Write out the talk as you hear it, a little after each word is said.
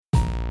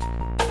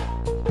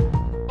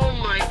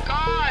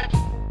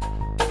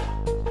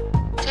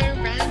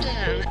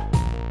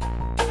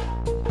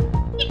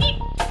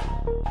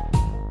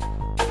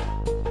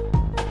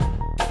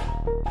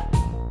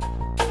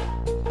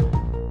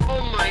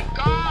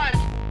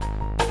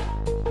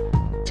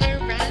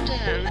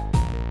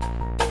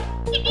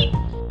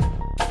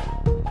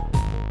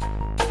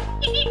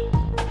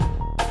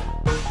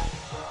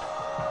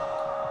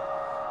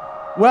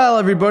Well,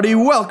 everybody,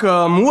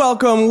 welcome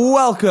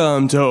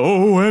to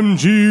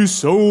OMG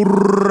So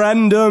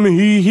Random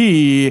Hee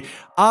Hee.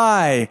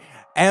 I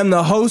am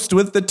the host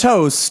with the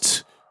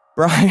toast,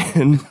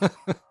 Brian.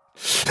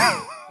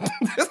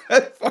 I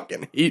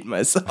fucking hate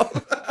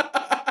myself.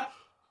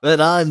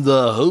 And I'm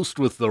the host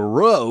with the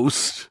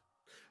roast.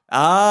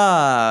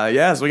 Ah,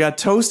 yes, we got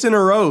toast and a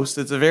roast.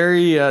 It's a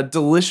very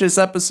delicious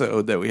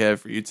episode that we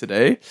have for you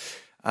today.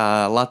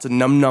 Lots of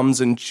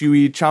num-nums and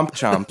chewy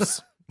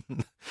chomp-chomps.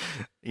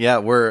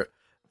 Yeah,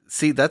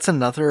 that's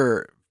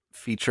another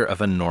feature of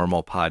a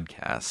normal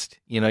podcast.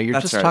 You know, you're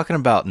That's just right. talking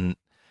about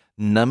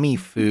nummy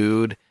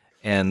food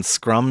and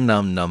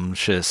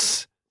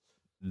scrum-num-numtious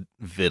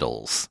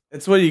vittles.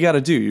 It's what you got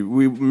to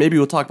do. Maybe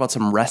we'll talk about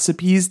some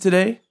recipes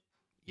today,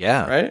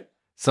 Yeah. right?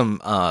 Some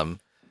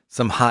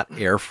hot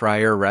air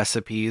fryer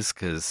recipes,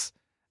 because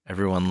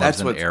everyone loves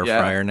That's an air yeah.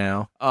 fryer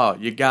now. Oh,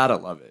 you gotta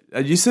love it.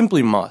 You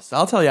simply must.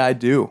 I'll tell you, I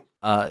do.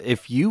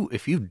 If you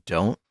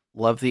don't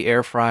love the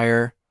air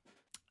fryer,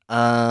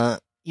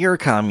 you're a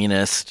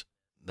communist.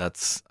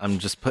 I'm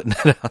just putting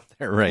it out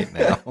there right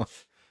now.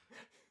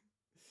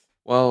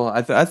 Well,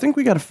 I think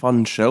we got a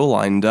fun show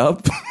lined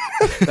up.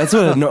 That's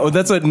what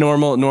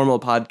normal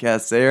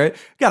podcasts say, right?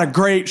 Got a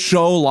great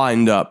show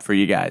lined up for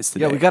you guys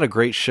today. Yeah, we got a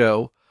great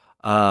show.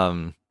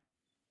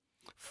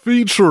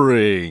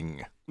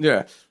 Featuring.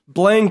 Yeah,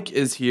 Blank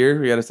is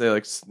here. We got to say,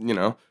 like,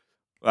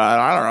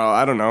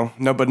 I don't know.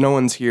 No, but no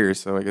one's here,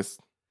 so I guess.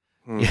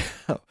 Yeah,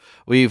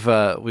 we've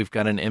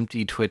got an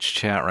empty Twitch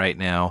chat right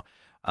now.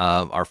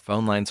 Our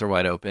phone lines are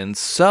wide open,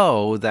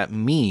 so that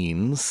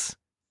means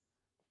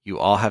you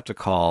all have to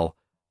call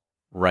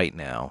right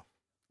now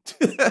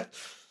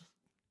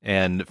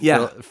and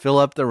fill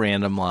up the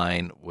random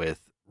line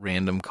with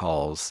random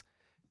calls.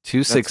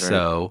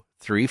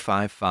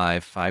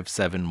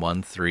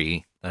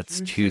 260-355-5713.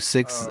 That's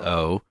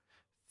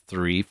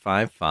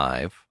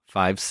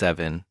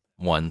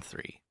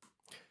 260-355-5713.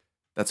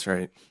 That's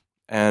right.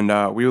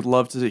 And we would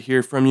love to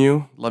hear from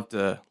you. Love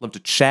to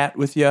chat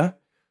with you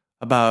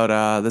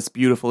about this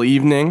beautiful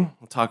evening.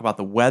 We'll talk about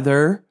the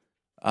weather.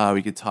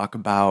 We could talk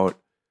about,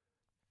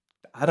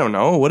 I don't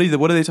know, what do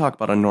they talk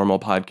about on normal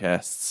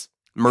podcasts?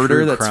 Murder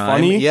True that's crime.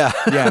 funny? Yeah.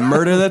 Yeah,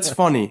 murder that's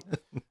funny.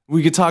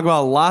 We could talk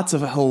about lots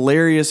of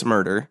hilarious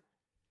murder.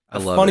 I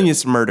The love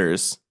funniest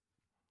murders.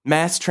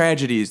 Mass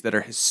tragedies that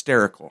are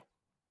hysterical.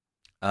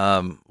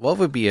 What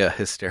would be a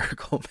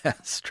hysterical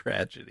mass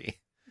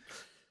tragedy?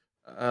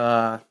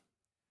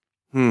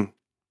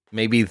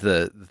 Maybe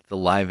the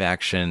live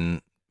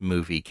action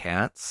movie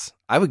Cats.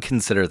 I would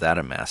consider that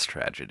a mass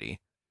tragedy.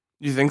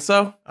 You think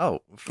so?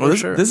 Oh, for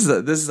sure. This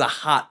is a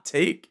hot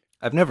take.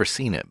 I've never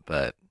seen it,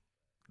 but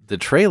the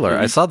trailer,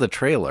 I saw the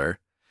trailer,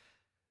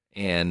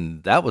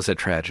 and that was a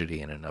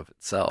tragedy in and of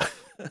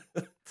itself.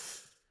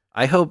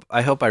 I hope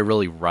I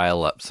really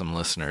rile up some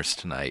listeners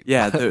tonight.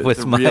 Yeah, the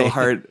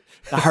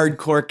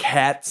hardcore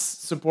Cats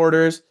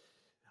supporters.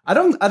 I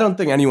don't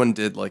think anyone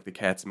did like the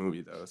Cats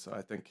movie though, so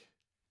I think.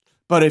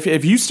 But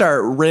if you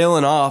start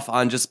railing off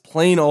on just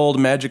plain old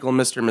magical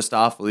Mr.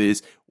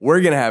 Mistopheles, we're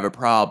gonna have a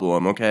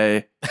problem,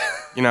 okay?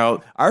 You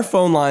know, our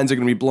phone lines are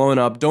gonna be blowing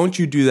up. Don't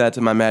you do that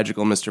to my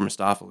magical Mr.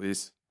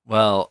 Mistopheles.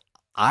 Well,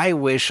 I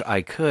wish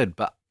I could,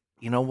 but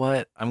you know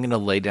what? I'm going to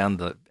lay down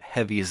the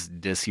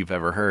heaviest diss you've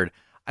ever heard.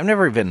 I've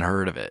never even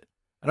heard of it.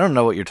 I don't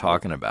know what you're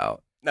talking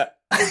about. No.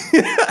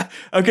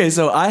 Okay,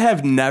 so I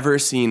have never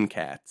seen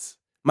Cats.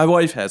 My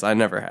wife has. I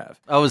never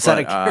have. Oh, is that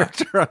a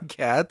character on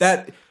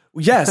Cats?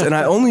 Yes, and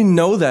I only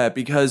know that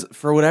because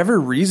for whatever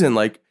reason,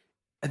 like,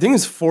 I think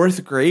it's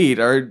 4th grade,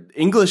 our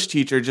English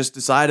teacher just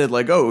decided,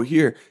 like, oh,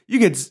 here,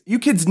 you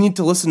kids need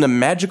to listen to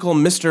Magical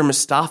Mr.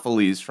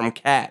 Mistopheles from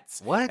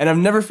Cats. What? And I've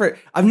never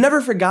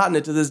forgotten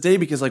it to this day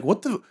because, like,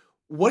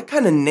 what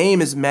kind of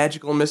name is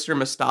Magical Mr.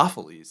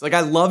 Mistopheles? Like,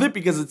 I love it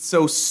because it's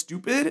so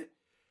stupid.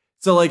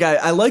 So, like,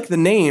 I like the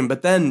name,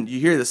 but then you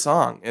hear the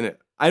song, and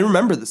I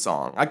remember the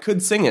song. I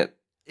could sing it.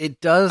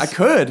 It does. I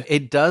could.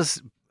 It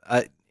does.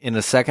 In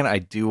a second, I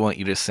do want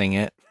you to sing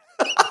it,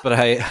 but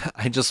I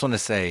just want to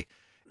say,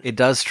 it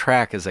does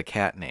track as a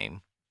cat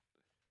name.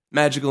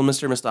 Magical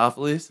Mr.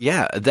 Mistopheles?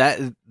 Yeah,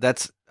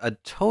 that's a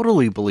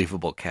totally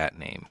believable cat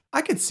name.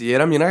 I could see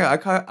it. I mean, I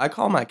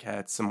call my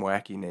cats some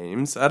wacky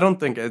names. I don't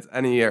think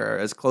any are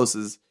as close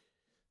as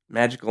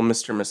Magical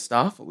Mr.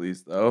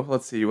 Mistopheles, though.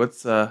 Let's see.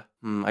 What's I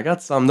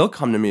got some. They'll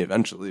come to me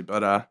eventually.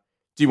 But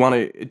do you want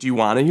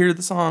to hear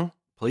the song?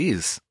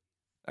 Please.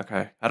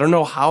 Okay. I don't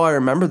know how I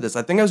remember this.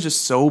 I think I was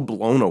just so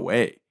blown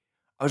away.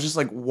 I was just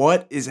like,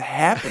 what is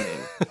happening?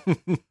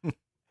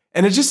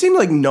 And it just seemed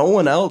like no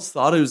one else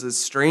thought it was as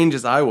strange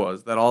as I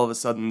was that all of a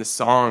sudden this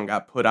song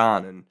got put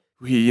on and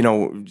we,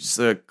 just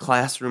a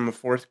classroom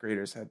of 4th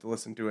graders had to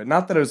listen to it.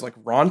 Not that it was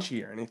like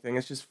raunchy or anything.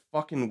 It's just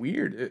fucking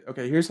weird.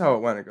 Okay, here's how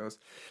it went. It goes,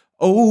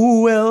 oh,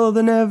 well,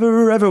 there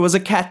never ever was a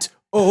cat.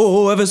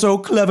 Oh, ever so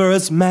clever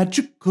as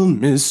magical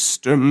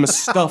Mr.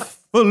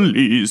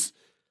 Mistopheles.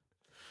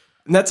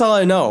 And that's all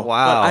I know.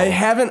 Wow. But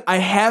I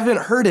haven't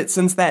heard it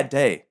since that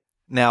day.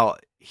 Now,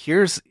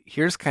 here's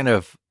kind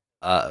of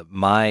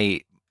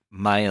my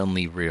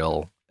only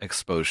real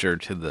exposure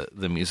to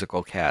the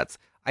musical Cats.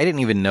 I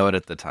didn't even know it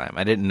at the time.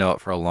 I didn't know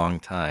it for a long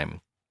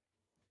time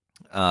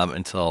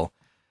until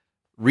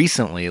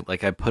recently.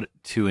 Like I put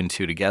two and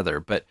two together.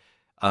 But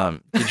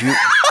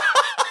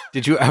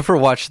did you ever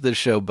watch the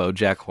show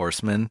BoJack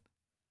Horseman?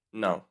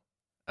 No,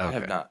 Okay. I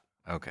have not.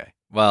 Okay.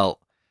 Well,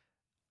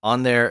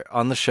 on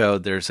the show,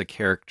 there's a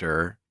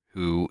character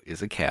who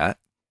is a cat.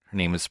 Her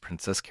name is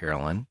Princess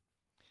Carolyn,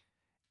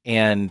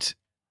 and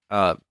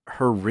her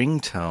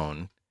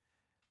ringtone,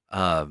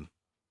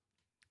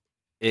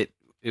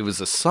 it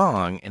was a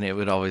song, and it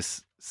would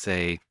always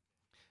say,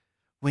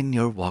 "When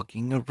you're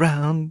walking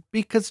around,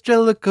 because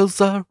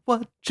jellicles are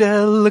what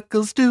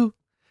jellicles do,"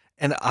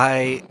 and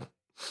I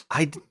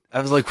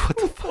was like, "What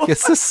the fuck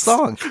is this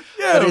song?"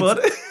 Yeah, But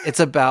it's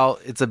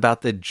about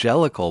the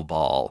Jellicle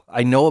Ball.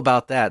 I know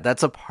about that.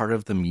 That's a part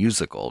of the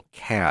musical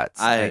Cats.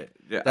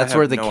 That's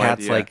where the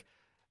cats idea. Like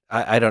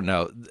I don't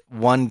know.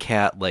 One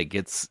cat like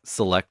gets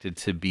selected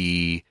to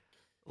be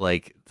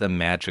like the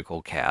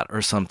magical cat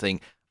or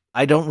something.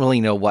 I don't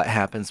really know what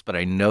happens, but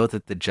I know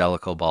that the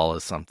Jellicle Ball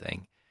is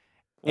something.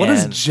 What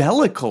does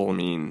Jellicle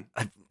mean?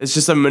 It's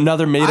just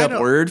another made up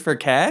word for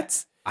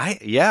cats?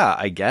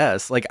 I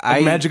guess. Like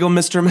Magical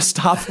Mr.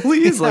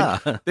 Mistopheles? Yeah.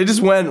 Like they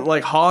just went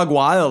like hog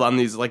wild on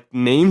these like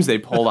names they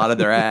pulled out of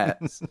their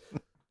ass.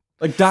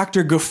 Like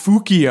Dr.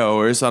 Gafukio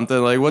or something.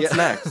 Like what's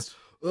next?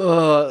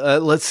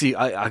 Let's see.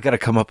 I gotta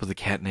come up with a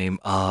cat name.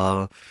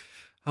 How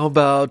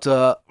about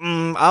I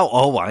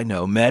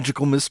know,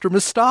 Magical Mr.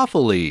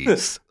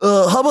 Mistopheles.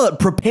 How about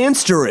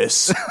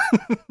Prepansterus?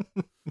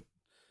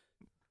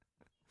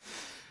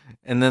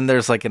 And then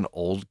there's like an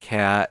old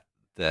cat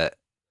that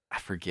I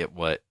forget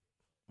what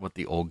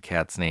the old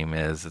cat's name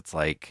is. It's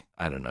like,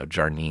 I don't know,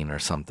 Jarnine or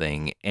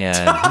something.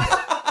 And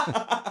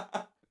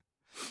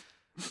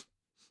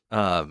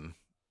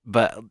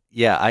but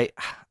yeah, I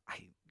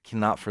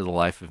cannot for the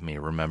life of me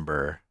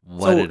remember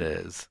what it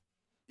is.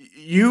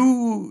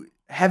 You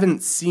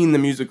haven't seen the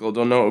musical,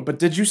 don't know, but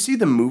did you see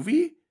the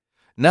movie?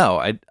 No,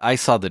 I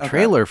saw the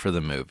trailer for the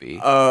movie.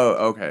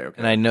 Oh, okay.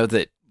 And I know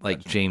that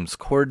like James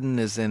Corden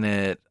is in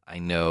it. I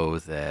know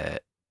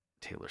that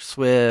Taylor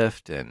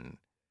Swift and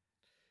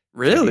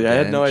really, I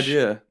had no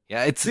idea.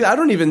 Yeah, I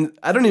don't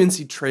even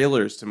see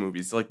trailers to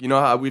movies. Like, you know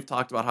how we've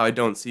talked about how I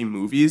don't see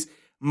movies.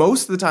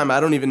 Most of the time, I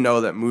don't even know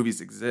that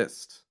movies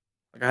exist.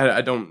 Like, I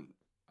don't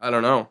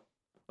know.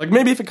 Like,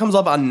 maybe if it comes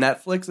up on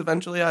Netflix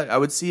eventually, I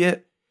would see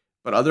it.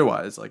 But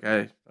otherwise, like,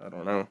 I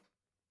don't know.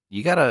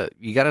 You gotta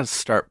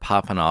start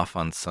popping off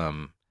on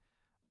some.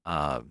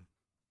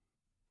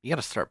 You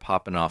gotta start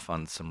popping off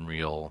on some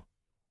real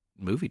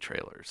movie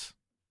trailers.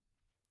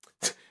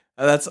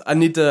 I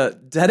need to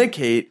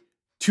dedicate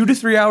 2 to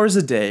 3 hours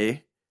a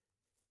day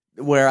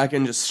where I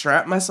can just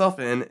strap myself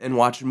in and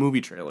watch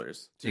movie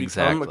trailers to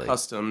become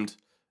accustomed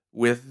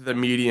with the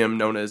medium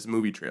known as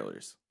movie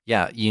trailers.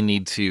 Yeah, you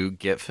need to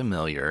get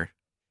familiar,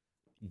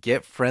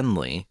 get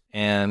friendly,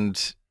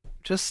 and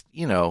just,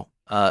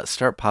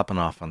 start popping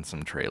off on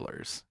some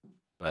trailers.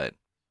 But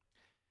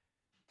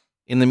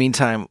in the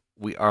meantime,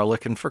 we are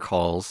looking for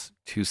calls,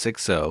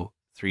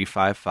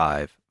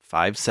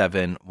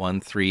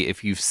 260-355-5713.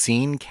 If you've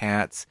seen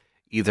Cats,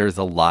 either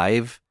the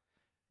live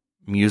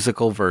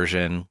musical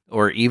version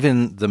or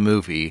even the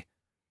movie,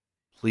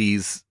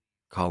 please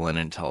call in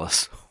and tell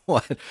us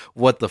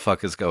what the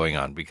fuck is going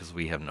on, because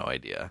we have no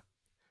idea.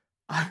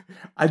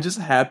 I just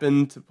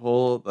happened to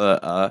pull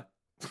the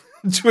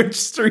Twitch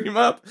stream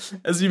up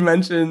as you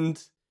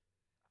mentioned.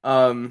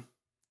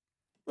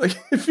 Like,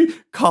 if you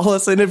call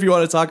us in if you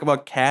want to talk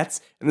about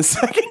cats, and the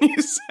second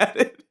you said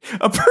it,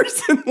 a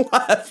person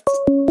left.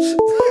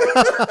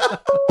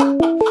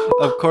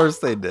 Of course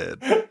they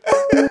did.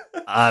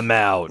 I'm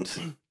out.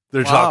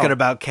 They're talking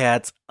about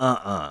cats.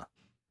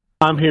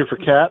 I'm here for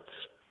cats.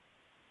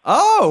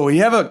 Oh, we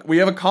have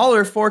a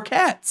caller for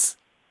cats.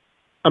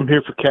 I'm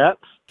here for cats.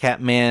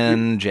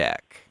 Catman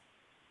Jack.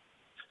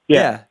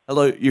 Yeah.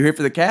 Hello, you here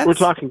for the cats? We're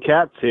talking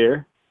cats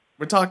here.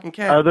 We're talking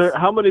cats.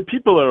 How many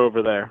people are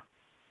over there?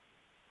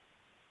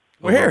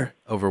 Where?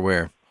 Over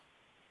where?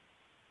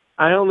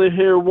 I only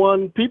hear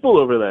one people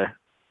over there.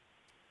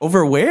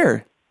 Over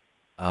where?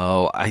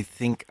 Oh, I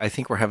think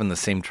we're having the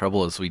same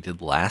trouble as we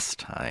did last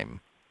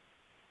time.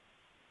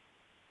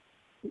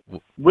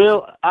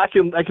 Well, I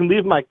can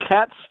leave my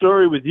cat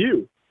story with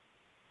you.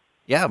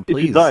 Yeah, please.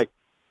 If you'd like.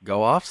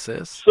 Go off,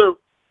 sis. So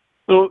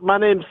my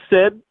name's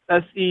Sed,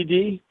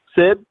 S-E-D,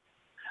 Sed,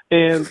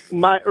 and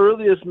my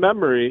earliest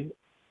memory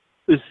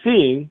is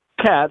seeing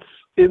cats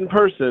in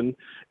person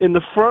in the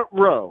front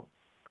row.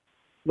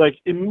 Like,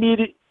 it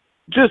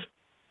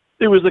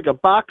was like a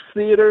box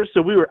theater,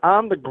 so we were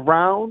on the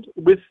ground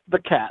with the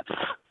cats.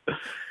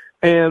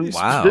 And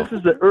This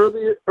is the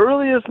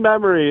earliest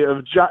memory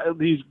of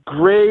these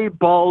gray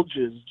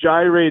bulges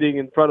gyrating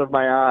in front of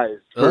my eyes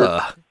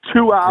for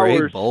 2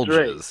 hours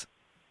straight.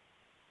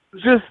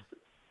 Just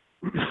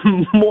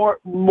more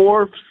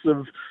morphs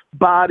of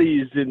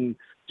bodies in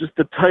just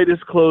the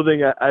tightest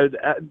clothing. I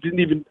didn't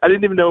even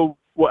know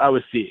what I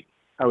was seeing.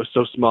 I was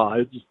so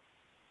small.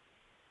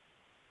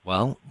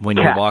 Well, when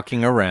you're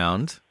walking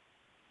around,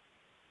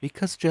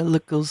 Because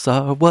jellicles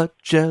are what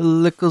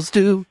jellicles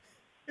do.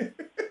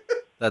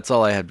 That's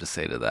all I have to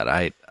say to that.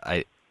 I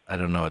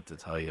don't know what to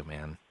tell you,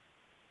 man.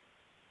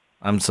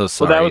 I'm so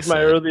sorry. Well, that was my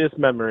Sid. earliest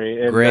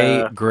memory.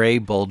 And, Gray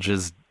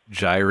bulges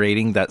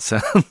gyrating. That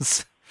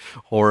sounds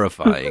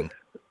horrifying.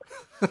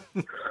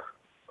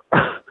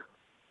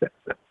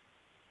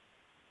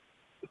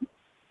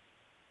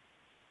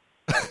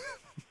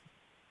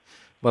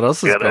 What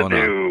else is going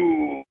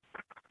on?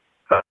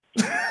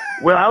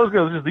 Well, I was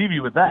going to just leave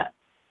you with that.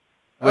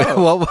 Wait,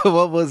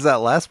 what was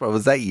that last part?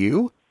 Was that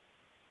you?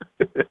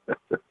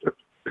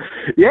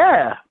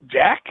 Yeah,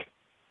 Jack.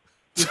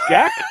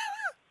 Jack?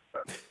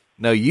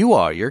 No, you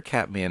are. You're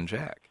Catman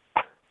Jack.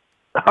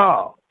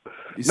 Oh.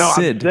 No,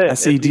 Sid, I'm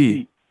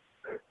S-E-D.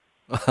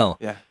 Well,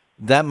 Yeah.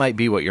 that might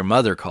be what your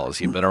mother calls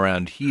you, but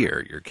around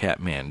here, you're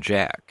Catman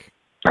Jack.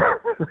 All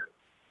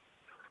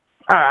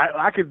right,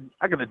 I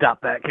could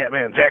adopt that,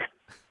 Catman Jack.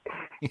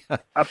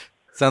 Yeah.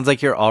 Sounds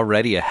like you're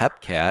already a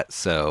hep cat,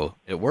 so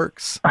it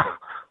works.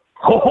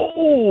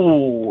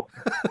 Oh,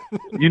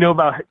 you know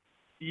about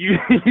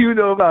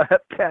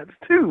hep cats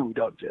too,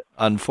 don't you?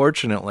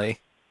 Unfortunately.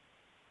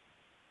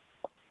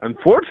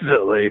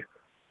 Unfortunately,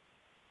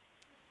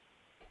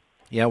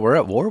 Yeah, we're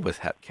at war with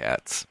hep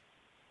cats.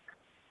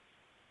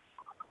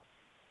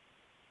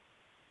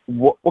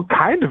 what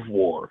kind of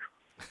war?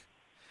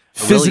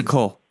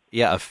 Physical.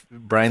 Yeah,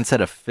 Brian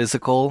said a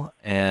physical,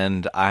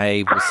 and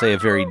I will say a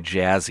very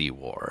jazzy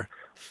war.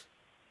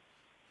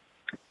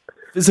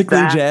 Physically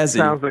That jazzy.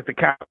 sounds like the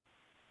kind of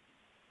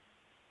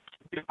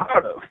you're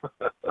part of.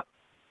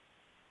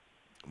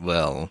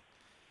 Well,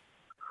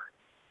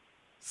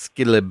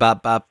 skilly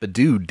bop bop a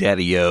doo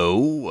daddy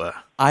o.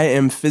 I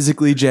am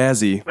physically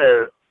jazzy.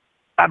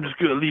 I'm just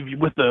gonna leave you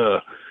with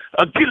a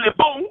gilly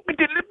bone, a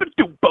gilly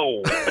doo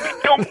bone,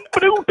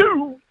 doo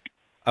doo.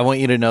 I want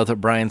you to know that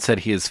Brian said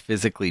he is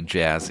physically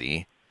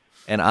jazzy,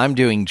 and I'm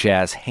doing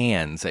jazz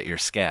hands at your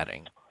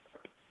scatting.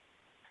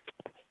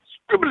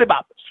 Scribbly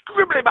bop,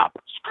 scribbly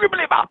bop,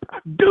 scribbly bop,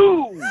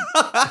 doo.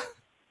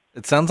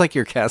 It sounds like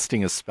you're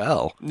casting a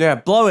spell. Yeah,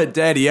 blow it,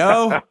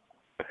 Daddy-O.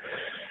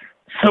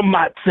 Some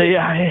might say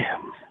I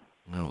am.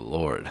 Oh,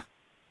 Lord.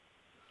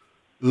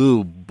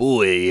 Ooh,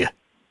 boy.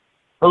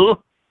 Oh,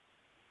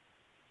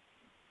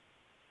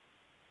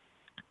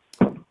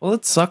 Well,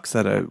 it sucks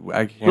that I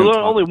can't. so there's talk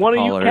only to one of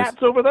callers. you cats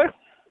over there?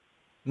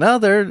 No,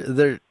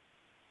 they're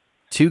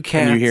two cats.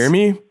 Can you hear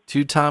me?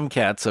 Two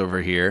tomcats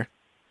over here.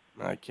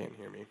 I can't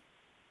hear me.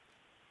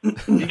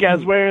 You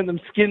guys wearing them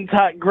skin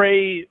tight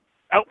gray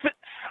outfits?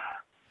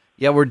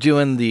 Yeah, we're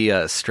doing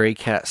the Stray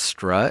Cat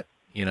Strut,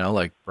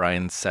 like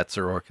Brian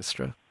Setzer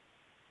Orchestra.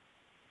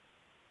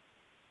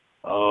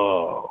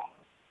 Oh.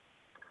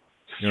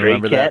 You Stray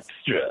remember cat that?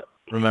 strut.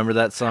 Remember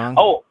that song?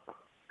 Oh.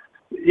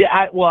 Yeah,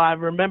 I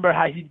remember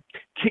how he'd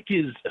kick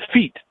his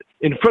feet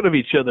in front of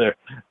each other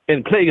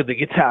and play the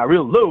guitar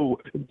real low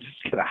and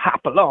just kind of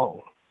hop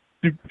along.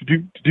 Do, do,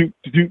 do,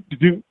 do, do, do,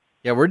 do.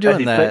 Yeah, we're As doing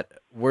he that.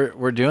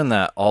 We're doing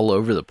that all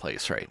over the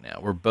place right now.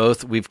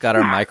 We've got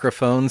our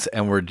microphones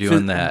and we're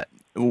doing that.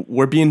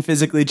 We're being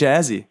physically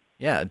jazzy.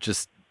 Yeah,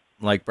 just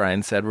like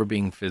Brian said, we're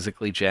being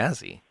physically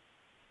jazzy.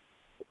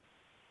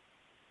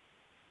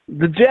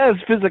 The jazz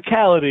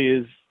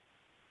physicality is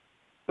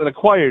an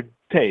acquired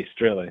taste,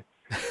 really.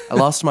 I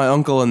lost my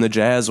uncle in the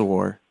jazz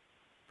war.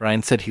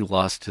 Brian said he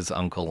lost his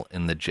uncle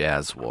in the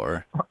jazz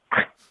war.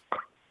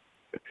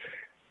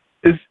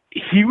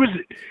 He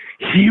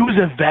was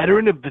a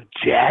veteran of the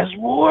jazz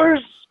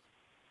wars?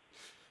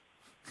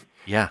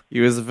 Yeah. He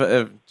was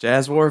a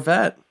jazz war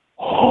vet.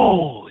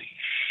 Holy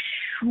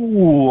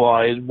shoo,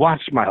 I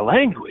watched my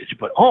language,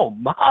 but oh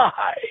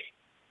my.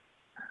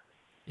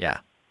 Yeah.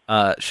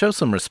 Show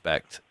some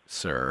respect,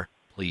 sir,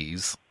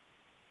 please.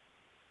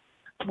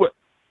 What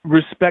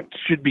respect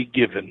should be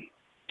given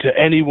to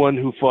anyone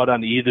who fought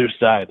on either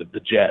side of the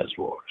jazz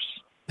wars.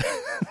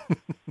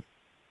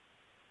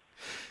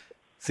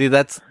 See,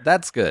 that's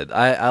good.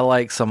 I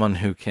like someone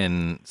who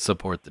can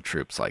support the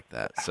troops like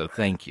that. So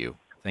thank you.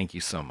 Thank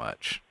you so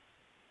much.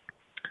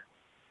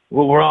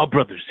 Well, we're all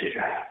brothers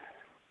here.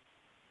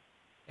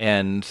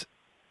 And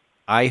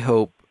I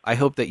hope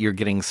that you're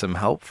getting some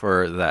help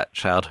for that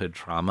childhood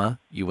trauma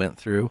you went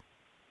through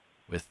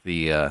with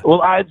the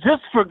Well, I had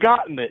just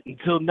forgotten it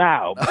until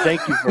now, but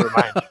thank you for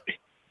reminding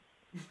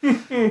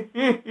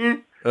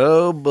me.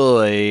 Oh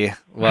boy.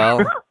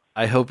 Well,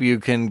 I hope you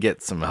can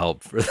get some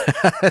help for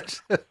that.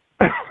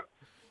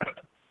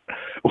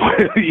 Well,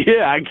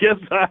 yeah, I guess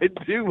I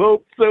do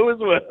hope so as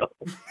well.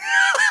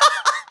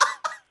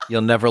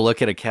 You'll never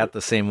look at a cat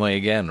the same way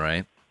again,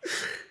 right?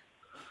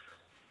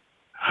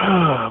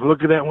 I'm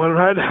looking at one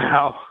right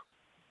now.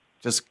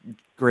 Just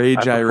gray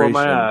Right before gyrations.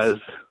 my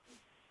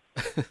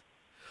eyes.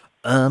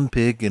 I'm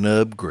picking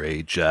up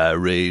great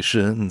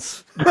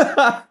gyrations.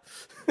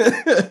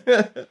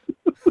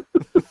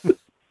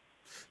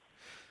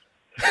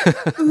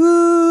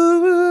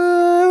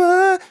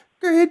 Ooh,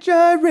 great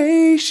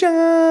gyrations.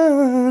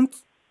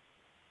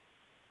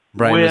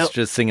 Brian Well- was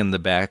just singing the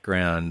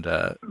background,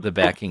 the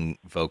backing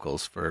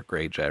vocals for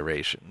Great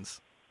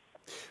Gyrations.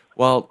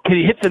 Well, Can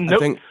you hit the I note?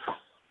 think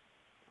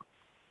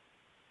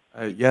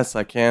Yes,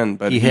 I can,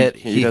 but He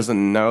he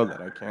doesn't know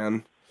that I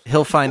can.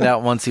 He'll find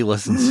out once he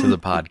listens to the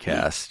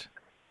podcast.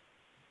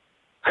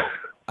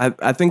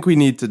 I think we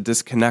need to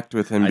disconnect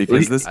with him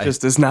because this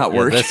just is not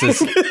working.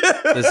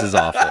 This is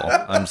awful.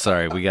 I'm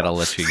sorry. We got to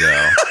let you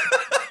go.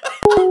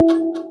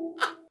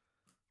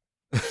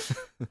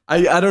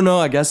 I don't know.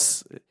 I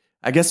guess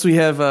we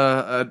have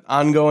an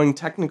ongoing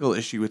technical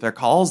issue with our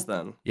calls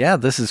then. Yeah,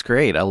 this is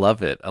great. I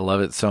love it. I love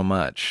it so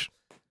much.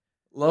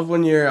 Love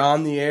when you're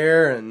on the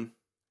air and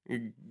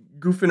you're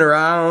goofing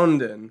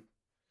around and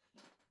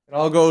it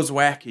all goes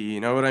wacky. You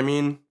know what I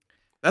mean?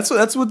 That's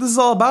what this is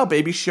all about,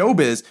 baby.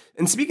 Showbiz.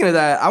 And speaking of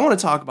that, I want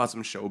to talk about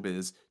some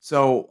showbiz.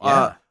 So,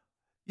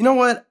 you know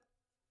what?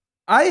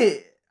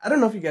 I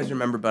don't know if you guys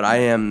remember, but I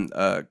am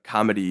a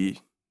comedy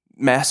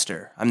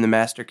master. I'm the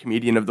master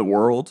comedian of the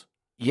world.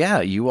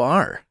 Yeah, you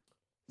are.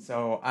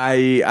 So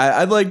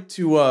I'd like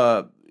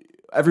to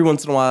every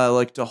once in a while I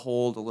like to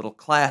hold a little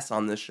class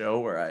on this show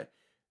where I,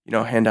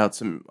 hand out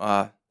some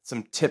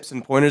tips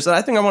and pointers. And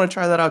I think I want to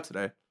try that out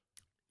today.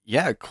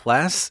 Yeah,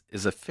 class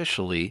is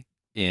officially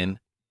in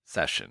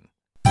session.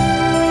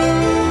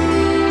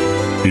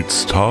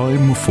 It's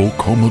time for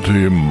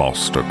Comedy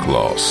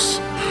Masterclass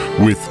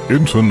with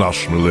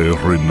internationally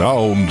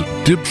renowned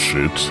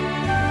dipshit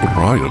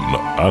Brian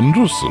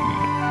Anderson.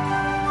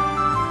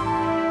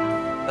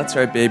 That's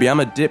right, baby.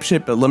 I'm a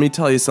dipshit, but let me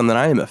tell you something.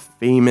 I am a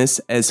famous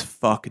as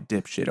fuck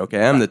dipshit,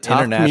 okay? I'm the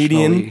top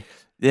comedian.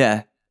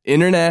 Yeah,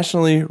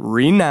 internationally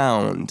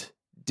renowned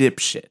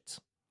dipshit.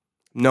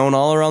 Known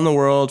all around the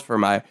world for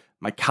my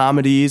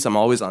comedies. I'm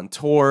always on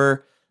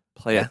tour.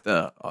 Play at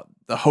the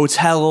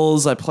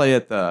hotels. I play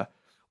at the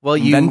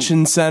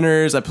convention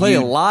centers. I play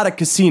a lot of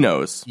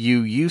casinos.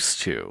 You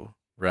used to,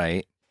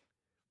 right?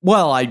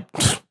 Well,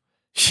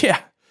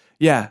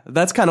 yeah.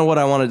 That's kind of what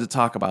I wanted to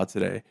talk about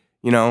today.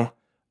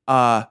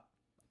 I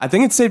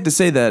think it's safe to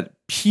say that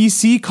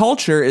PC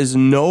culture is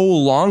no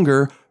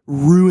longer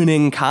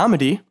ruining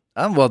comedy.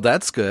 Well,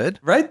 that's good.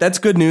 Right? That's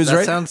good news,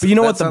 right? But you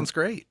know what? Sounds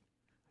great.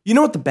 You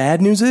know what the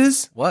bad news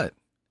is? What?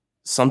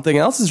 Something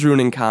else is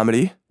ruining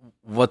comedy.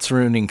 What's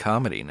ruining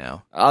comedy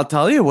now? I'll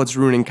tell you what's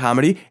ruining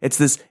comedy. It's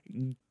this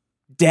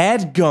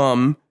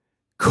dadgum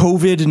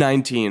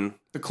COVID-19.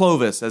 The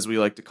Clovis, as we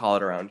like to call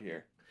it around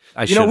here.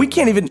 I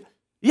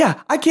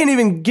can't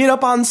even get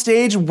up on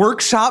stage,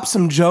 workshop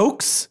some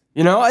jokes.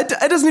 It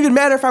doesn't even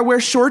matter if I wear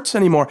shorts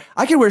anymore.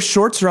 I can wear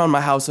shorts around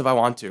my house if I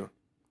want to.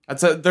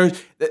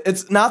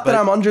 It's not that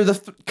I'm under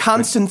the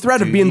constant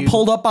threat of being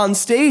pulled up on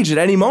stage at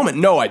any moment.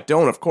 No, I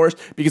don't, of course,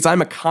 because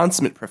I'm a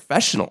consummate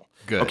professional.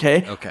 Good. Okay?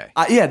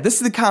 This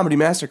is the Comedy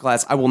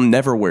Masterclass. I will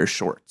never wear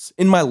shorts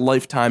in my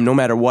lifetime, no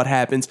matter what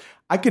happens.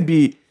 I could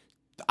be,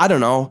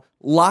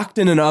 locked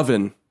in an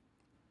oven.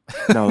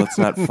 No, that's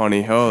not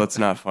funny. Oh, that's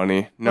not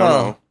funny.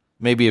 No.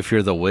 Maybe if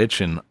you're the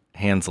witch in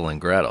Hansel and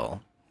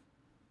Gretel.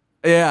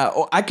 Yeah,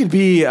 I could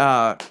be,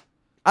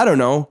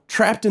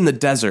 trapped in the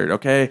desert,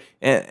 okay?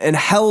 And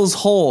Hell's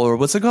Hole, or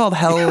what's it called?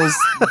 Hell's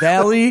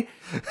Valley?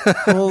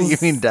 You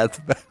mean Death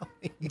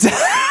Valley?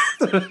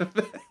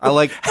 I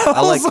like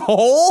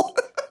Hole?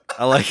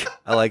 I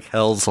like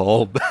Hell's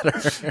Hole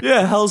better.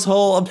 Yeah, Hell's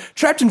Hole. I'm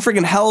trapped in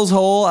freaking Hell's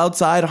Hole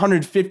outside,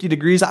 150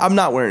 degrees. I'm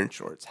not wearing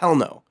shorts. Hell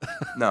no.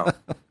 No.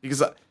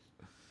 Because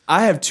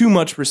I have too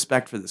much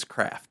respect for this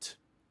craft.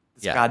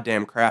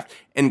 Goddamn craft.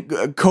 And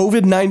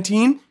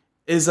COVID-19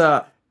 is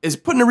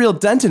putting a real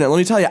dent in it. Let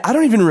me tell you, I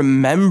don't even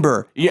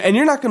remember. And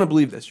you're not going to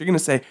believe this. You're going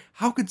to say,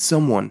 how could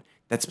someone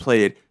that's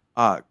played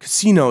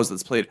casinos,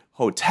 that's played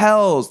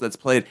hotels, that's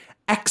played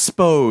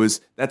expos,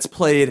 that's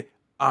played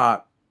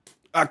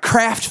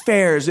craft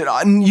fairs,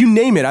 you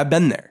name it, I've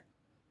been there.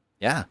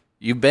 Yeah,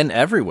 you've been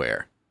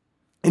everywhere.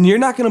 And you're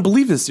not going to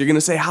believe this. You're going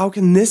to say, how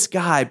can this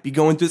guy be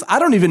going through this? I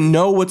don't even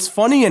know what's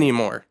funny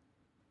anymore.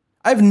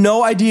 I have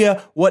no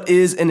idea what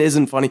is and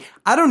isn't funny.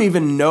 I don't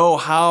even know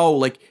how,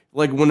 like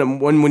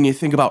when you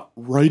think about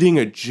writing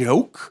a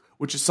joke,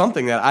 which is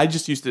something that I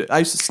used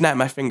to snap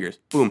my fingers.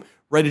 Boom.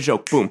 Write a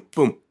joke. Boom,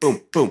 boom,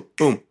 boom, boom,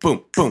 boom,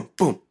 boom, boom,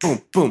 boom,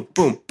 boom, boom,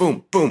 boom,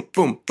 boom, boom,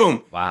 boom,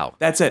 boom. Wow.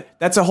 That's it.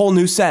 That's a whole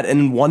new set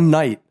in one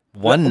night.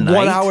 1 night?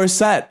 1 hour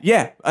set.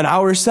 Yeah, an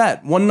hour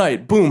set. One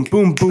night. Boom,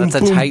 boom, boom, That's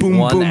boom, a tight boom,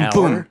 1 boom, hour?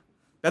 boom.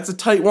 That's a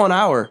tight 1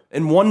 hour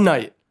in one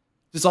night.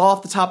 Just all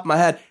off the top of my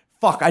head.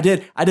 Fuck, I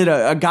did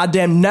a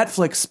goddamn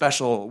Netflix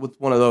special with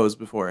one of those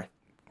before.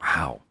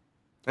 Wow.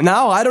 And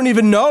now I don't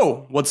even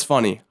know what's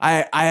funny.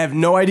 I have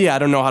no idea. I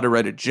don't know how to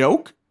write a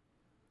joke.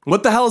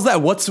 What the hell is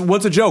that? What's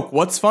a joke?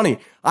 What's funny?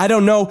 I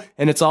don't know.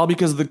 And it's all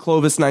because of the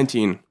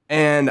Clovis-19.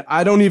 And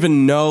I don't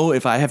even know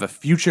if I have a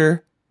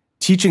future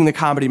teaching the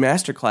Comedy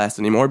Masterclass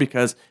anymore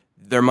because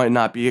there might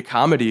not be a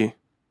comedy,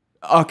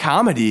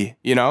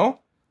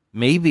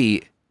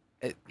 Maybe,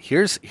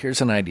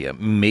 here's an idea.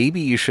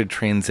 Maybe you should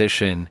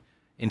transition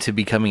into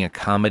becoming a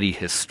comedy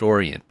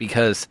historian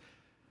because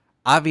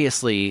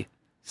obviously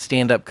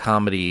stand-up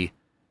comedy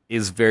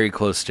is very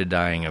close to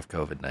dying of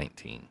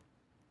COVID-19.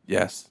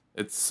 Yes.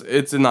 It's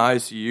in the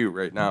ICU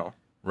right now.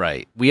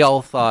 Right. We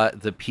all thought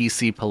the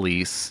PC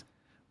police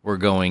were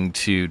going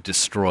to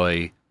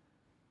destroy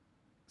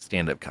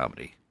stand-up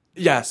comedy.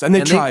 Yes, and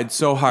they tried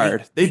so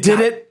hard. They did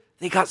it.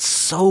 They got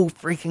so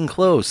freaking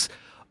close.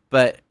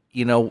 But,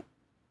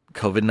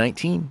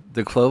 COVID-19,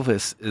 the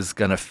Clovis is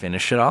going to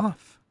finish it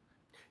off.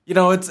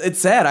 It's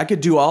sad. I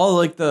could do all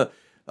like the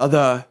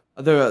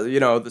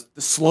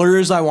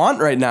slurs I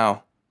want right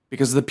now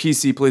because of the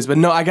PC police, but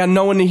no, I got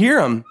no one to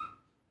hear them.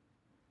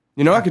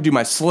 I could do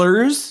my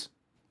slurs.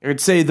 I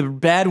could say the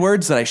bad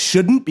words that I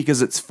shouldn't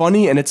because it's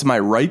funny and it's my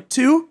right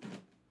to.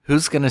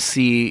 Who's going to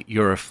see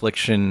your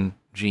affliction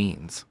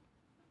genes?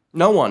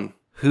 No one.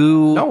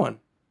 No one.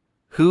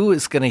 Who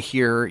is going to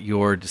hear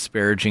your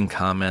disparaging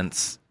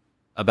comments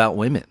about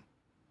women?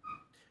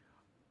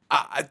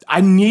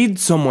 I need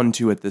someone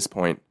to at this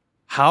point.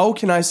 How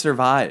can I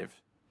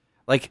survive?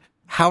 Like,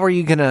 how are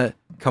you going to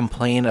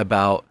complain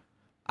about,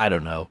 I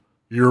don't know,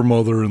 your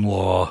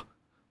mother-in-law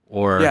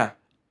or,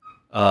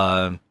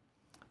 I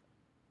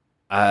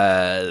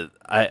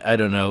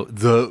don't know,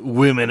 the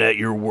women at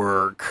your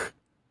work,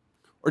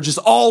 or just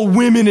all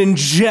women in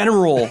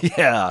general?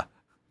 Yeah.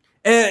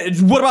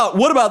 And what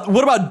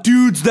about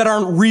dudes that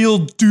aren't real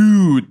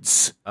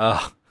dudes?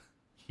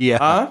 Yeah.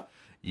 Huh?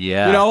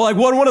 Yeah. Like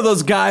one of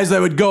those guys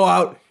that would go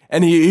out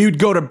and he would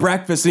go to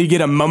breakfast and he'd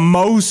get a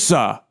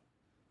mimosa.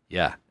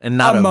 Yeah. And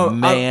not a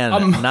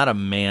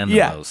man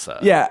mimosa.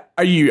 Yeah.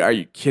 Are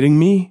you kidding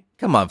me?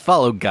 Come on,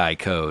 follow guy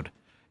code.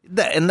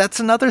 And that's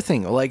another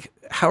thing. Like,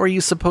 how are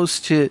you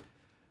supposed to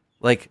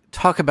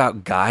talk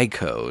about guy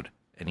code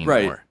anymore?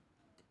 Right.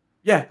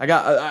 Yeah,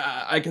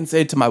 I can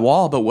say it to my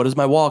wall, but what does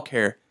my wall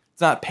care?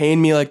 It's not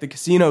paying me like the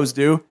casinos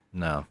do.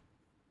 No.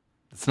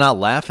 It's not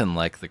laughing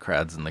like the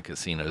crowds in the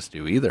casinos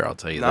do either, I'll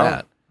tell you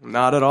that.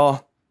 Not at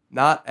all.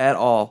 Not at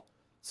all.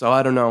 So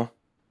I don't know.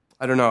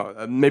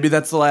 Maybe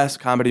that's the last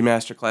comedy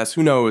masterclass.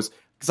 Who knows?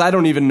 Because I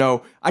don't even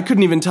know. I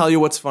couldn't even tell you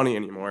what's funny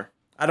anymore.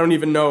 I don't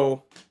even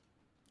know.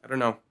 I don't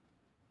know.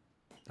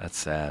 That's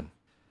sad.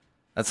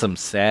 That's some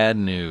sad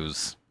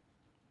news.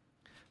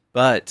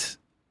 But,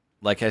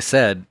 like I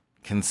said,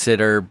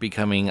 consider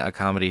becoming a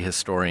comedy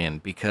historian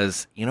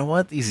because you know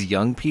what? These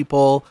young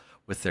people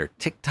with their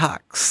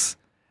TikToks,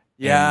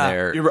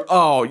 their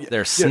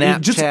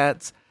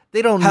Snapchats,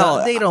 they don't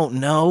know. They don't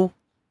know.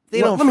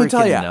 They don't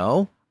freaking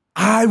know.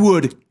 I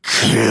would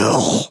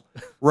kill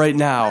right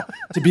now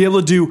to be able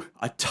to do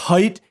a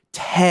tight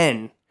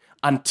 10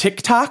 on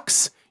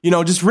TikToks.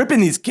 Just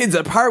ripping these kids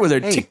apart with their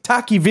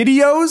TikToky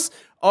videos.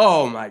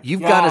 Oh my God.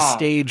 You've got a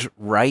stage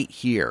right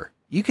here.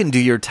 You can do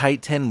your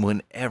tight 10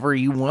 whenever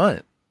you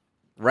want.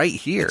 Right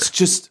here. It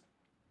just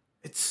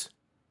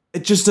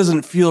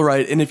doesn't feel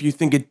right. And if you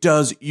think it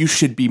does, you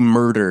should be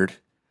murdered.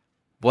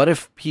 What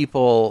if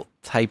people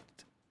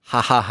typed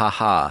ha ha ha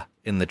ha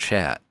in the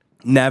chat?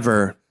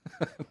 Never.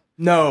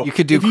 No. You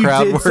could do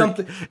crowd work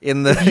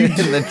in the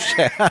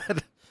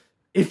chat.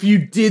 If you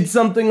did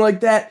something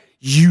like that,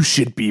 you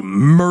should be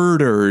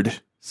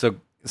murdered. So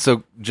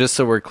just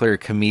so we're clear,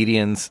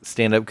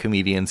 stand-up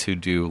comedians who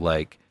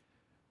do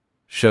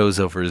shows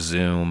over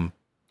Zoom.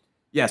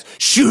 Yes,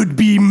 should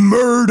be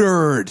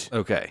murdered.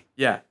 Okay.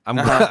 Yeah.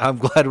 I'm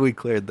glad we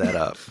cleared that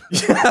up.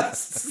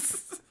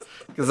 Yes.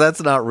 Because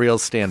that's not real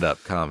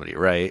stand-up comedy,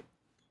 right?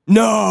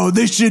 No,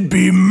 they should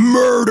be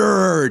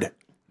murdered.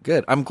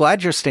 Good. I'm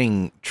glad you're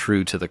staying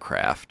true to the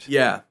craft.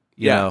 Yeah.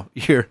 You know,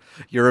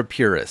 you're a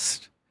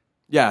purist.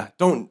 Yeah.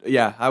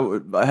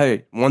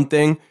 Hey, one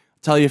thing I'll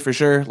tell you for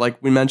sure,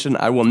 like we mentioned,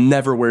 I will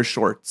never wear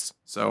shorts.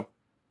 So,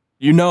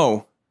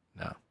 No.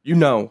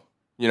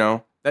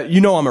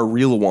 I'm a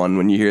real one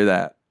when you hear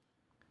that.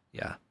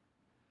 Yeah.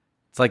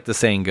 It's like the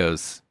saying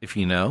goes, if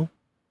you know,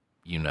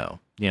 you know.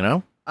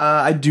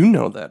 I do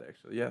know that,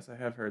 actually. Yes, I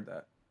have heard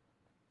that.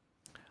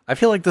 I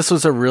feel like this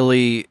was a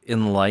really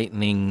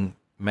enlightening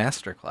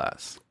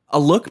masterclass. A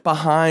look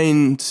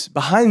behind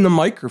the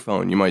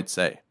microphone, you might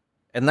say.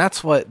 And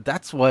that's what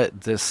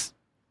this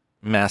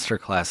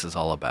masterclass is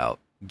all about.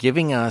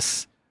 Giving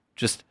us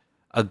just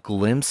a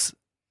glimpse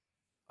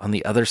on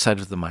the other side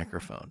of the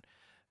microphone.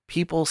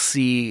 People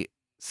see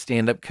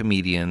stand-up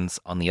comedians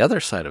on the other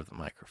side of the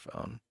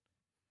microphone,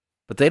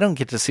 but they don't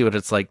get to see what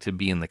it's like to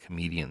be in the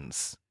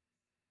comedian's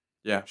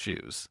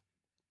shoes.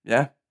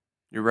 Yeah,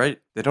 you're right.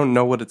 They don't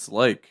know what it's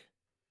like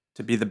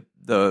to be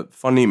the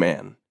funny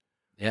man.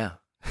 Yeah.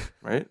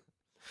 Right?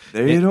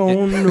 They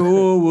don't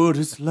know what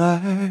it's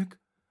like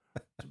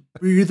to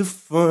be the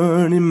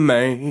funny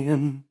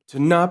man, to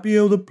not be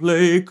able to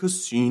play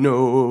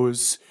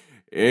casinos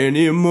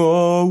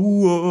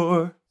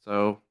anymore.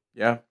 So,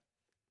 yeah.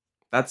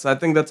 I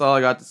think that's all I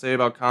got to say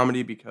about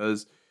comedy,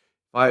 because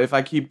if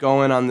I keep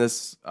going on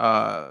this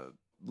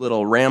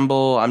little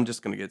ramble, I'm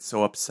just going to get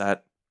so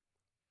upset.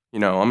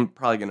 I'm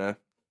probably going to,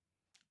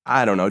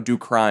 I don't know, do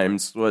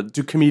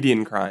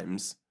comedian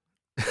crimes.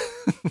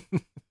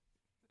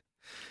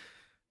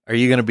 Are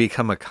you going to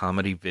become a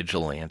comedy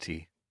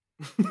vigilante?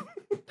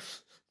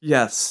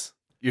 Yes.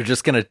 You're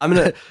just going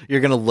to, you're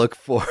going to look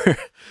for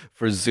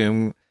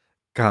Zoom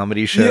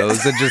comedy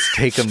shows and just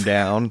take them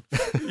down.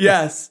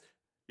 Yes.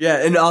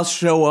 Yeah, and I'll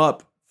show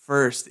up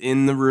first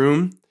in the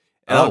room,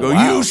 and I'll go,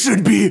 wow. You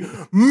should be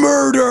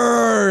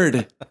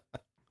murdered!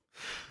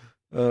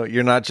 Oh,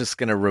 you're not just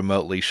going to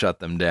remotely shut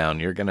them down.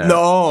 You're going to...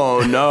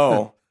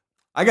 No.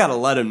 I gotta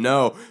let him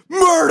know.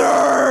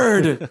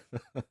 Murdered!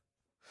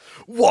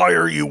 Why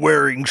are you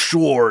wearing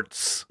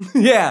shorts?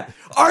 Yeah,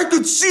 I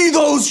could see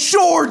those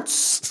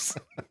shorts!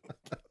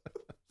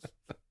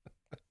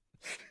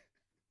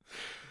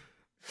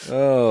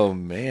 Oh,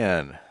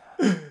 man.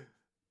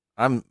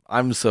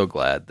 I'm so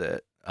glad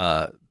that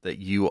that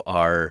you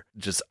are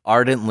just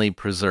ardently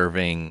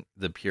preserving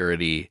the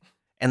purity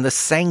and the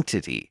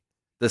sanctity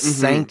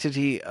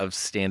of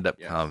stand-up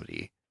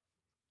comedy.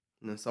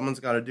 No, someone's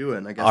got to do it,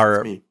 and I guess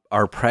it's me.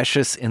 Our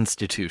precious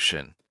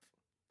institution.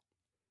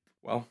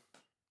 Well,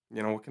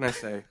 what can I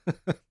say?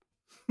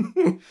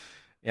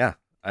 Yeah,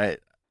 I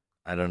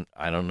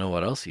don't know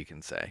what else you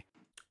can say.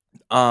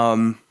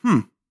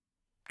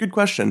 Good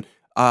question.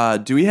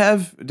 Did we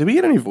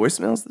get any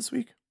voicemails this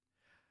week?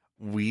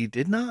 We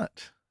did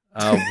not.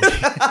 We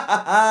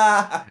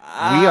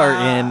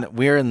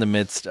are in the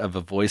midst of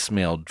a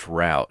voicemail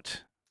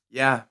drought.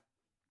 Yeah.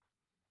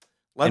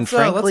 Let's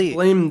frankly,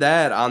 blame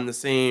that on the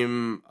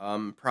same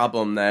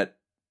problem that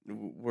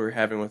we're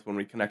having with when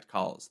we connect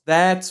calls.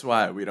 That's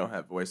why we don't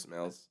have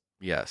voicemails.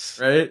 Yes.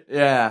 Right?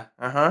 Yeah.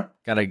 Uh-huh.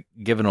 Gotta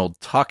give an old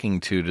talking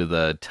to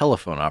the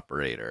telephone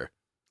operator.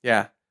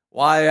 Yeah.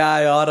 Why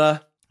I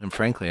oughta. And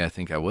frankly, I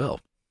think I will.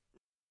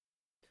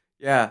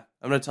 Yeah.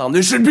 I'm gonna tell him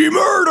this should be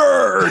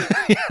murdered!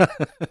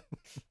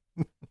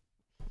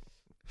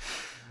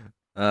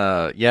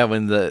 Yeah,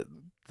 when the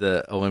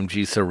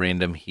OMG so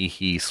random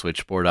hee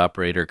switchboard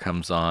operator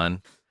comes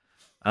on.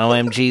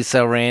 OMG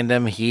so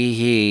random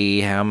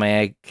hee, how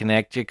may I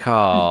connect your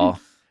call?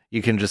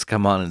 You can just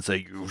come on and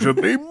say, you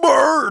should be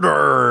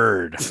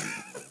murdered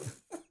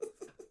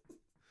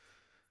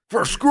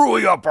for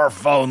screwing up our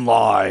phone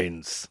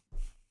lines.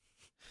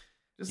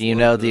 Do you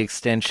know the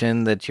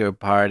extension that your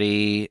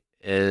party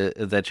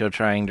that you're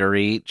trying to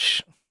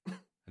reach?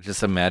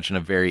 Just imagine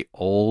a very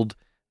old,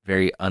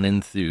 very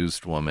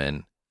unenthused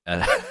woman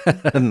at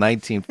a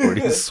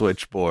 1940s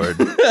switchboard,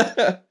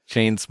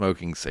 chain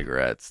smoking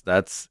cigarettes.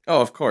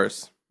 Of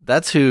course.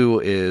 That's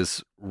who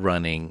is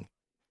running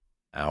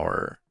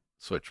our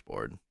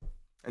switchboard.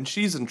 And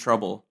she's in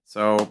trouble.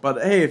 So,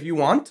 but hey, if you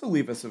want to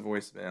leave us a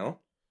voicemail,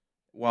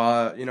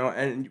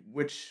 and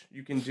which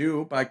you can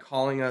do by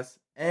calling us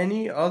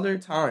any other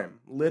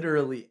time,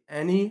 literally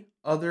any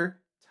other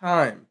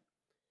time,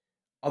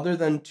 other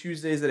than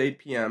Tuesdays at 8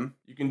 p.m.,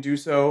 you can do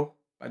so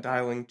by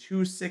dialing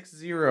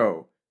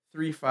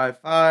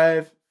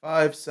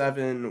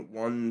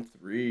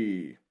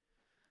 260-355-5713.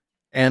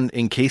 And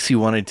in case you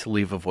wanted to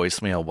leave a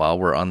voicemail while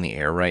we're on the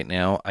air right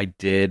now, I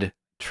did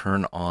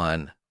turn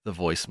on the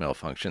voicemail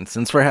function.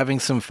 Since we're having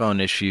some phone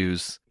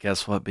issues,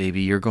 guess what,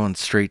 baby? You're going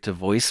straight to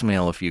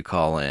voicemail if you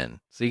call in.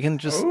 So you can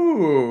just...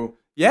 Ooh.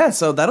 Yeah,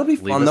 so that'll be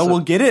fun, though. We'll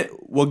get it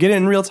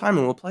in real time,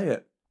 and we'll play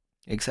it.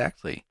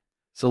 Exactly.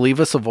 So leave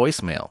us a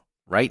voicemail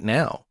right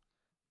now.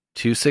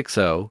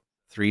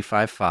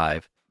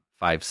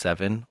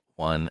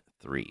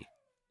 260-355-5713.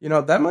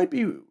 That might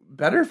be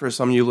better for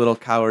some of you little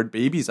coward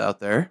babies out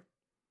there.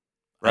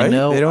 Right? I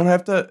know. They don't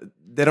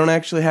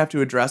actually have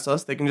to address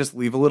us. They can just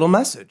leave a little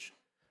message.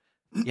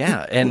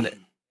 Yeah, and,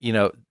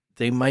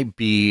 they might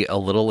be a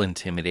little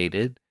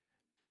intimidated,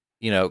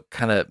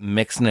 kind of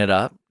mixing it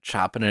up,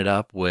 chopping it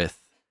up with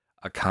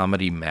a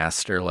comedy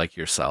master like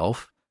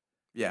yourself.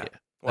 Yeah.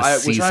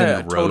 Which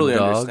I totally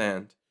dog.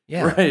 Understand.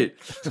 Yeah. Right.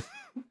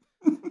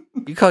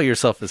 You call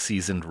yourself a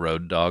seasoned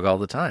road dog all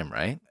the time,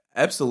 right?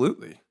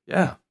 Absolutely.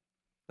 Yeah.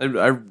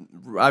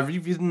 I've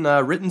even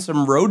written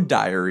some road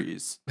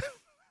diaries.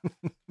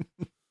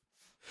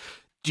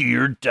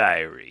 Dear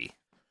diary.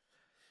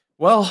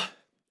 Well,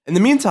 in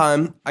the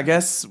meantime, I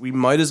guess we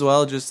might as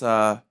well just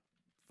fire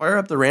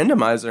up the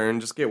randomizer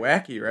and just get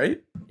wacky,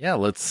 right? Yeah,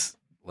 let's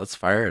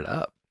fire it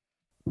up.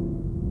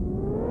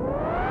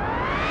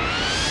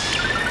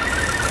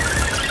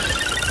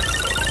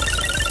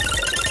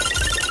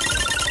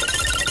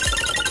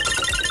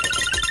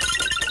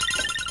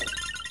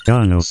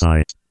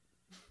 Gonocyte.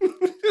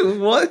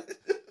 What?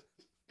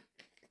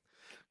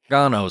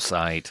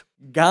 Gonocyte.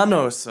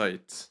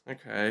 Gonocyte.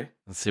 Okay.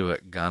 Let's see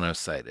what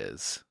gonocyte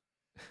is.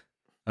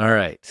 All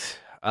right.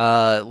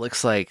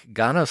 Looks like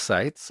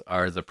gonocytes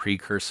are the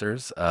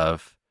precursors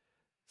of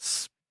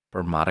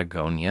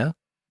spermatogonia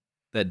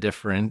that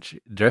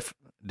differentiate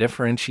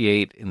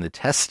in the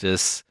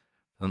testis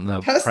from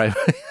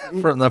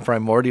the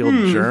primordial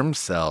germ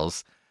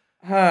cells.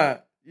 I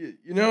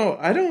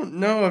don't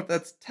know if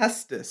that's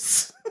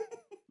testis.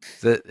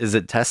 Is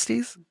it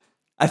testes?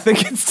 I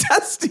think it's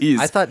testes.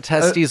 I thought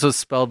testes was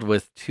spelled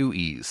with 2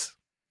 E's.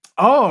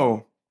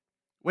 Oh,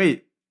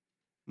 wait.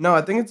 No,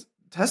 I think it's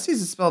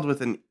testes is spelled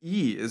with an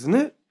E, isn't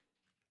it?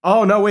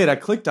 Oh, no, wait. I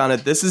clicked on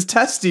it. This is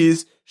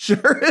testes.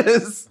 Sure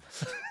is.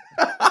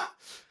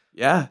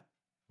 Yeah.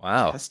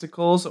 Wow.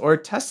 Testicles or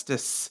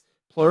testis.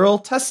 Plural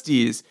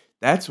testes.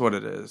 That's what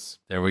it is.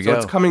 There we go. So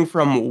it's coming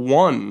from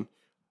one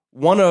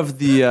of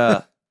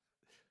the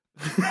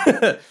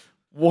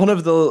one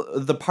of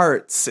the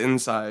parts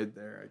inside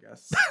there, I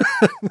guess.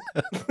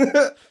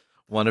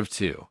 One of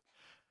two.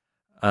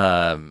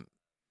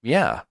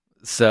 Yeah.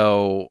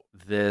 So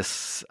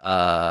this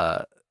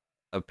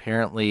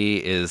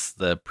apparently is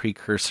the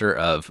precursor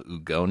of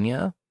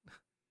Ugonia.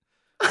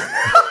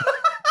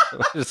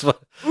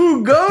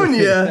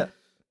 Ugonia.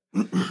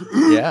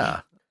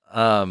 Yeah.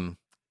 And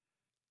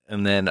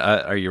then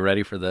are you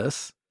ready for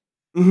this?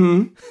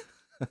 Mm-hmm.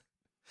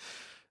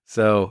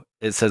 So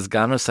it says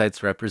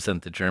gonocytes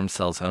represent the germ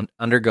cells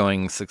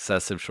undergoing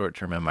successive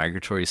short-term and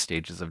migratory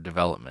stages of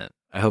development.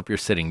 I hope you're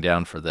sitting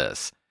down for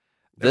this.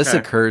 This Okay.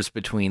 occurs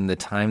between the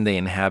time they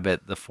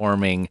inhabit the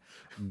forming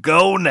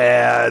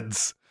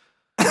gonads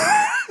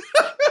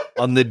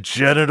on the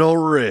genital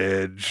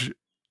ridge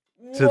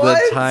to the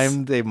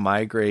time they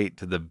migrate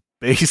to the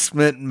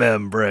basement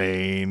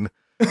membrane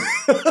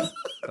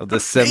of the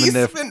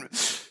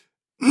seminif.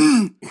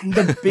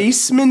 The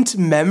basement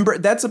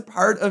membrane. That's a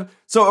part of.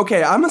 So,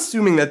 okay, I'm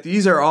assuming that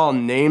these are all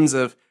names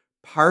of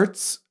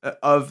parts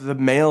of the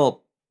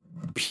male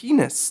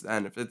penis,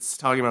 then, if it's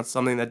talking about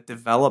something that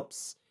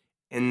develops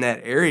in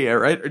that area,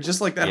 right? Or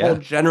just like that whole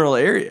general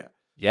area.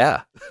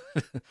 Yeah.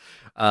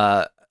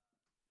 So,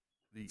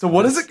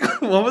 what is it?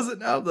 What was it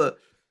now? The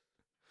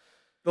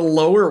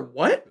lower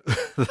what?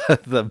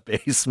 The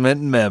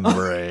basement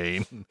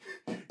membrane.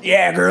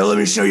 Yeah, girl, let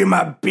me show you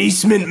my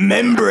basement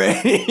membrane.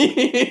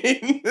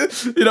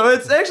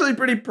 It's actually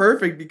pretty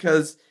perfect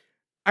because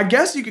I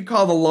guess you could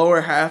call the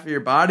lower half of your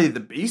body the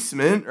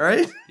basement,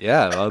 right?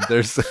 Yeah, well,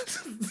 there's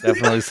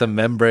definitely some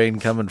membrane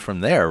coming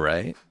from there,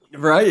 right?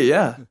 Right,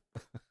 yeah.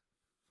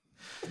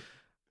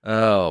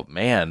 Oh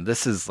man,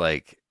 this is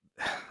like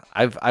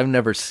I've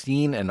never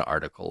seen an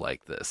article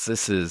like this.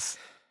 This is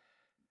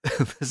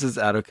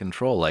out of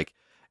control. Like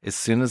as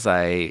soon as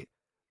I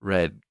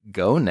read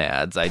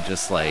gonads, I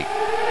just like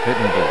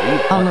couldn't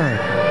believe.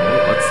 Alert.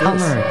 Wait, what's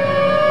this?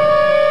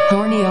 Alert.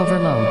 Horny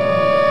overload.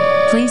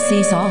 Please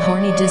cease all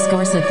horny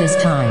discourse at this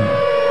time.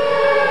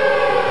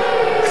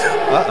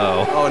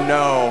 Uh-oh. Oh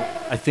no.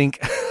 I think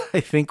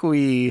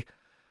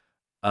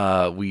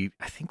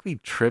we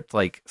tripped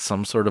like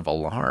some sort of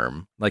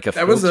alarm, like a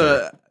That was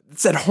filter. it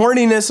said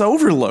horniness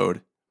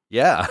overload.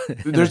 Yeah.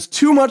 There's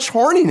too much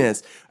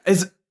horniness.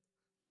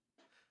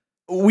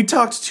 We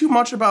talked too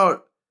much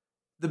about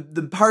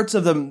the parts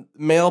of the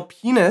male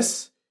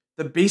penis,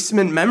 the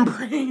basement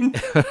membrane,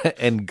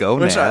 and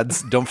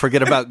gonads. Don't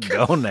forget about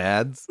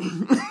gonads.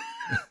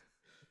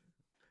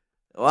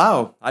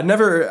 Wow,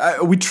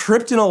 we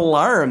tripped an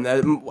alarm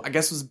that I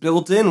guess was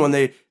built in when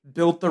they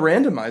built the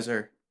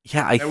randomizer.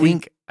 Yeah, I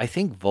think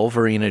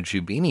Wolverina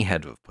Jubini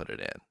had to have put it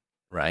in,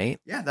 right?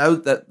 Yeah,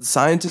 that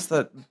scientist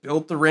that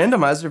built the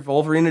randomizer,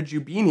 Wolverina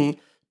Jubini,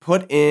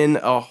 put in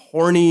a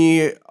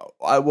horny,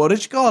 what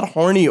did you call it?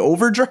 Horny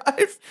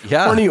overdrive?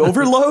 Yeah. Horny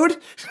overload?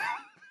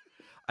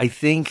 I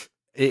think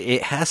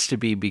it has to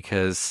be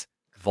because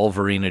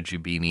Wolverina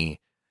Jubini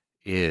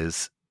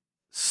is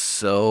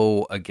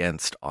so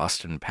against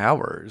Austin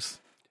Powers.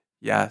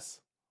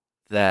 Yes.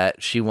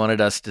 That she wanted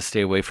us to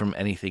stay away from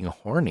anything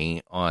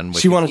horny on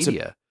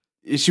Wikipedia.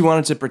 She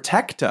wanted to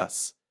protect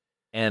us.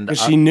 And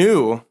because she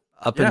knew.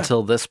 Up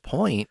until this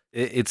point,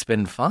 it's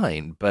been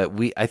fine. But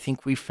I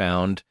think we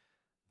found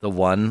the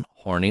one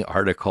horny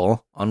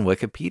article on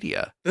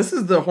Wikipedia. This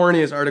is the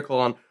horniest article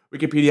on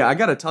Wikipedia. I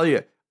got to tell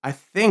you, I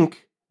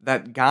think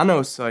that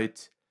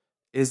gonocyte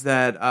is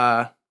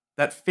that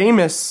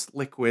famous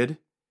liquid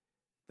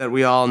that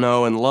we all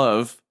know and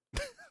love,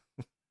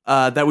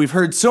 that we've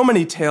heard so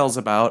many tales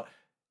about.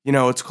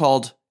 It's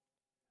called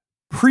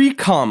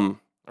pre-cum,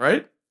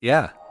 right?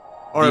 Yeah.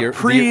 Or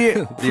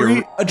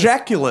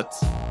pre-ejaculate.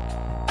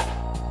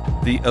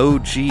 The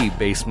OG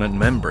basement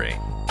membrane.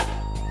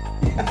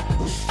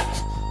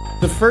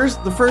 The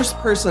first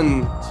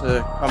person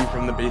to come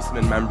from the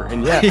basement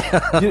membrane. Yeah.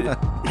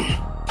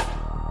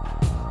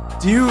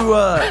 Do you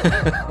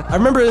I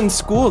remember in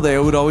school they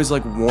would always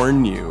like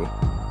warn you.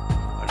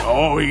 Like,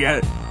 oh, you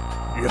got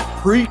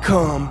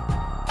pre-cum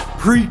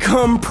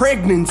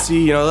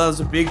pregnancy. That was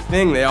a big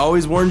thing. They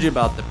always warned you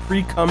about the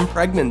pre-cum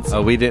pregnancy.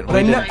 Oh, we didn't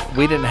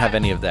have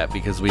any of that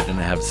because we didn't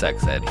have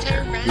sex ed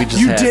here.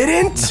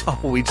 Didn't? No,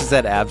 we just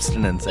had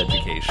abstinence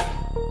education.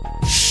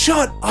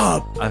 Shut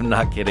up. I'm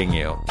not kidding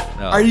you.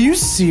 No. Are you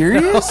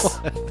serious?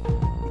 Oh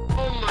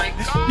my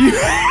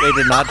god. They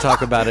did not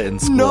talk about it in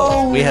school.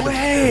 No we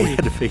way.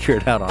 had to figure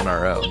it out on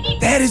our own.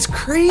 That is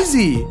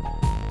crazy.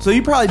 So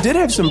you probably did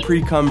have some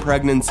pre-cum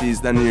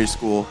pregnancies then in your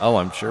school. Oh,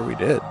 I'm sure we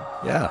did.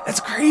 Yeah. That's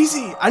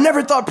crazy. I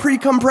never thought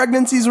pre-cum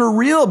pregnancies were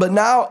real, but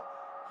now,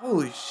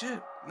 holy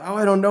shit. Now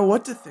I don't know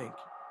what to think.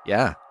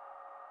 Yeah.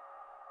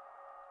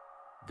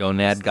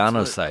 Gonad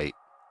gonocyte.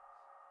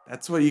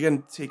 That's what you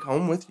can take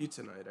home with you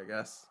tonight, I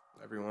guess,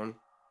 everyone.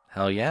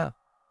 Hell yeah.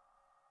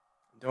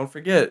 Don't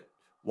forget,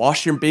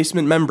 wash your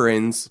basement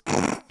membranes.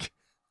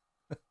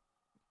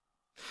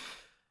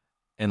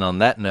 And on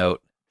that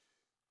note,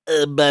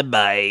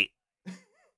 bye-bye.